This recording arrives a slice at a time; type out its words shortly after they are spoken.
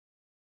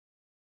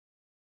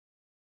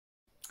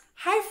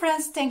Hi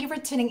friends, thank you for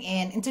tuning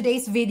in. In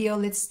today's video,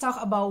 let's talk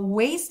about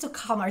ways to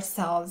calm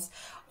ourselves,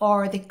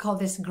 or they call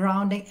this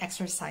grounding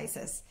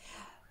exercises.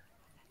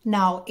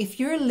 Now, if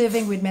you're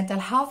living with mental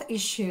health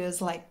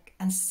issues like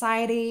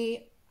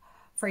anxiety,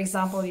 for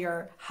example,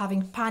 you're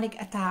having panic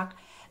attack,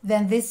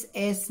 then this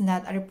is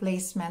not a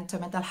replacement to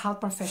mental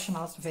health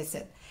professionals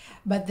visit.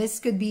 But this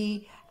could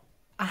be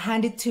a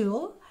handy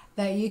tool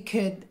that you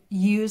could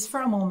use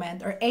for a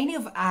moment, or any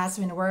of us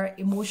when we're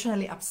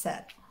emotionally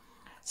upset.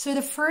 So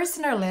the first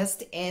on our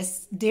list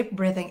is deep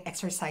breathing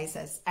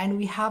exercises, and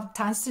we have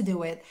tons to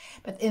do it.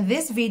 But in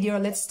this video,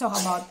 let's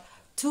talk about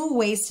 2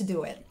 ways to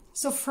do it.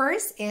 So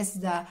first is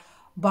the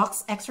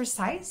box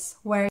exercise,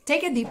 where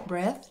take a deep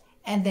breath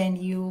and then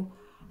you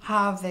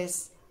have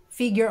this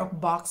figure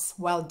of box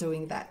while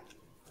doing that.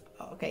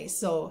 Okay,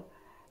 so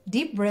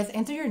deep breath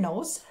into your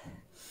nose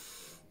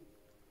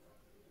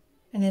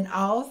and then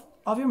out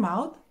of your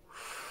mouth.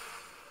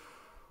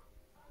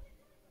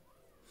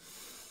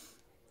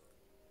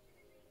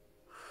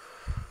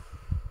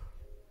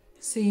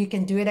 So you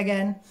can do it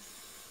again.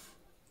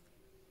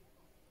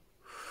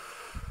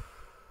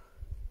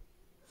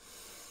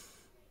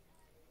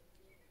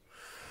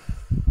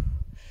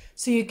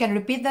 So you can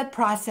repeat that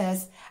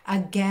process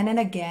again and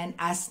again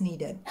as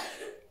needed.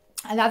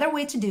 Another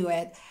way to do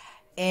it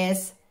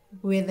is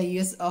with the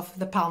use of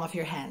the palm of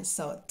your hands.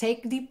 So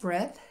take a deep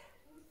breath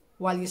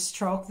while you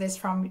stroke this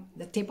from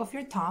the tip of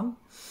your thumb.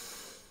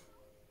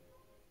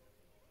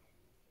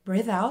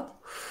 Breathe out.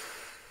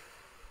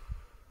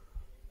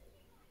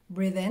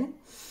 Breathe in.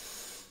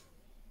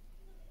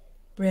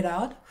 Breathe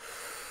out.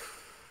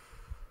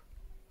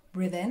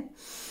 Breathe in.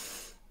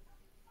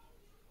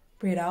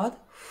 Breathe out.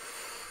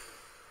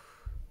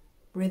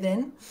 Breathe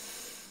in.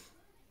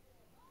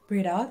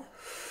 Breathe out.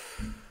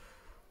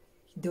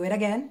 Do it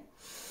again.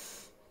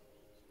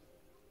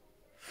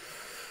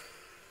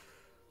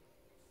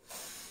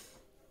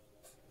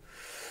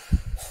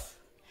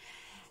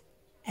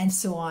 And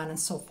so on and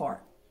so forth.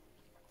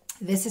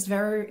 This is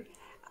very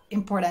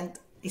important,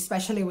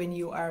 especially when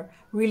you are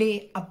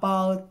really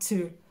about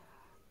to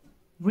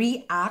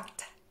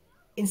react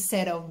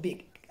instead of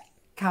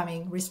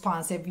becoming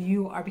responsive.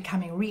 You are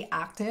becoming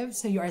reactive.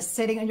 So you are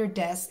sitting on your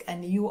desk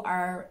and you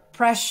are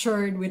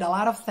pressured with a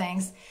lot of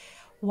things.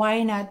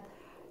 Why not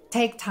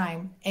take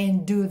time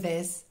and do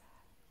this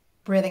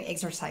breathing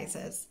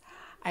exercises?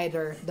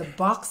 Either the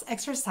box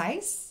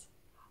exercise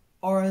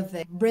or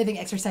the breathing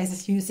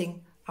exercises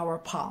using our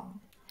palm.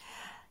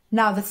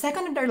 Now, the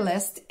second on our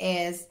list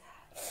is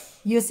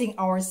using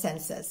our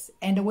senses.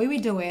 And the way we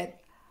do it,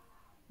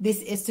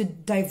 this is to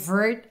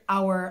divert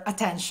our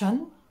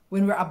attention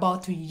when we're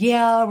about to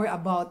yell, we're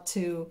about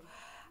to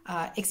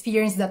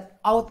experience that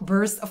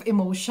outburst of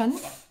emotion.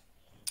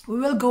 We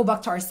will go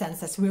back to our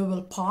senses. We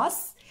will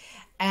pause,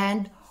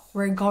 and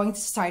we're going to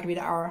start with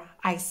our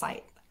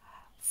eyesight.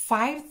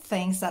 5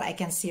 things that I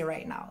can see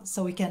right now.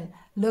 So we can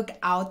look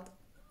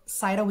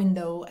outside a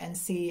window and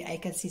see, I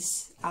can see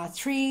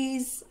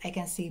trees, I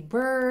can see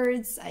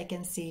birds, I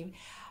can see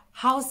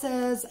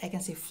houses, I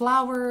can see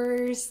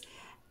flowers,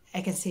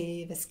 I can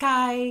see the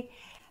sky.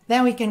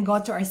 Then we can go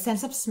to our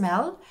sense of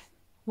smell.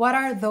 What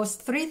are those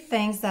 3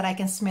 things that I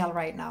can smell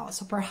right now?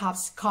 So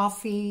perhaps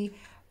coffee,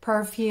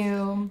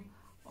 perfume,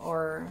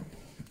 or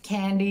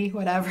candy,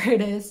 whatever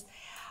it is.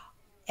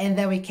 And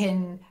then we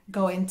can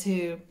go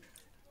into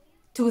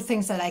 2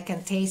 things that I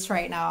can taste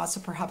right now.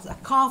 So perhaps a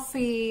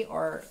coffee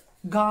or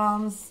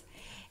gums.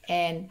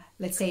 And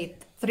let's say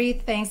 3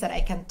 things that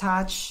I can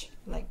touch,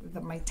 like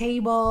my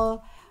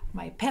table,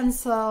 my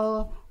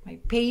pencil, my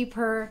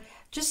paper.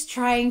 Just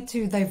trying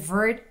to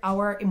divert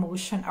our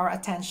emotion, our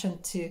attention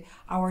to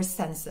our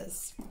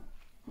senses.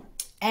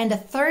 And the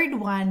third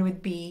one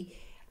would be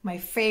my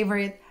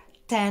favorite,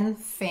 10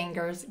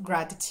 fingers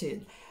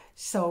gratitude.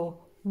 So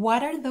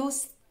what are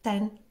those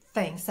 10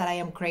 things that I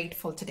am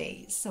grateful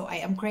today? So I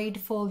am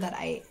grateful that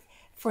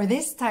for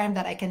this time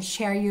that I can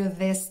share you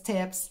these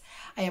tips.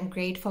 I am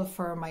grateful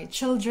for my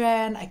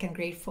children. I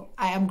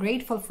am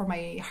grateful for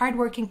my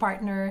hardworking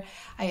partner.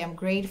 I am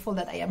grateful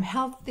that I am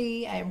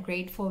healthy. I am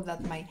grateful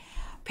that my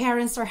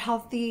parents are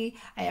healthy.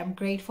 I am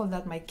grateful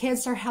that my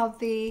kids are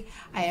healthy.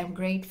 I am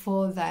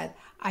grateful that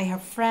I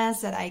have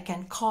friends that I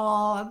can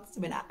call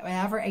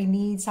whenever I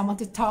need someone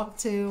to talk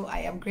to. I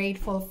am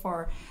grateful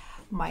for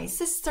my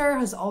sister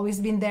who's always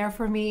been there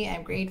for me.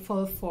 I'm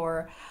grateful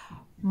for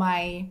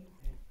my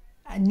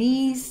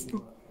niece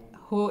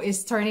who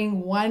is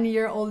turning 1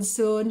 year old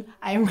soon.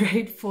 I am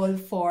grateful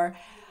for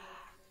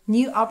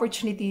new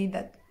opportunity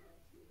that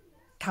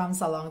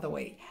comes along the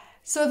way.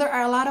 So there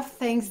are a lot of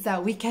things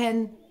that we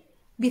can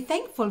be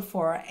thankful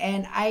for,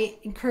 and I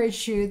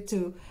encourage you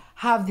to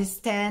have this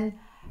 10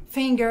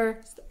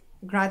 finger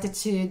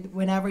gratitude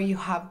whenever you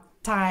have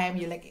time,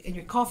 you like in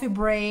your coffee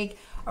break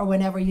or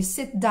whenever you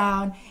sit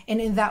down, and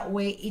in that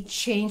way it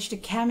changed the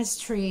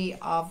chemistry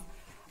of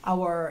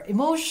our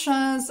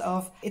emotions.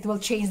 It will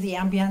change the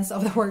ambience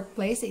of the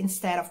workplace.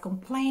 Instead of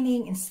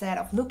complaining, instead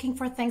of looking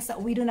for things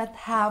that we do not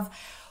have,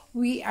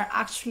 we are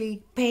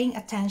actually paying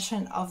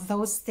attention of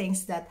those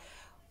things that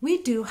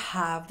we do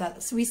have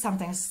that we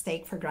sometimes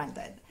take for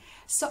granted.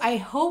 So I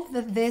hope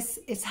that this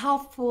is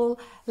helpful.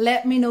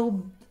 Let me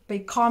know by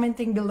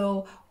commenting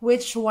below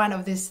which one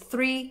of these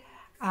three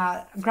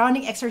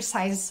grounding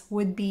exercises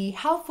would be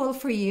helpful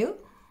for you.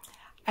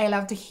 I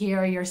love to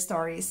hear your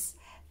stories.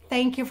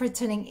 Thank you for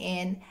tuning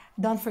in.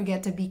 Don't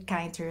forget to be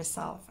kind to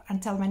yourself.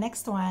 Until my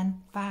next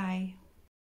one, bye.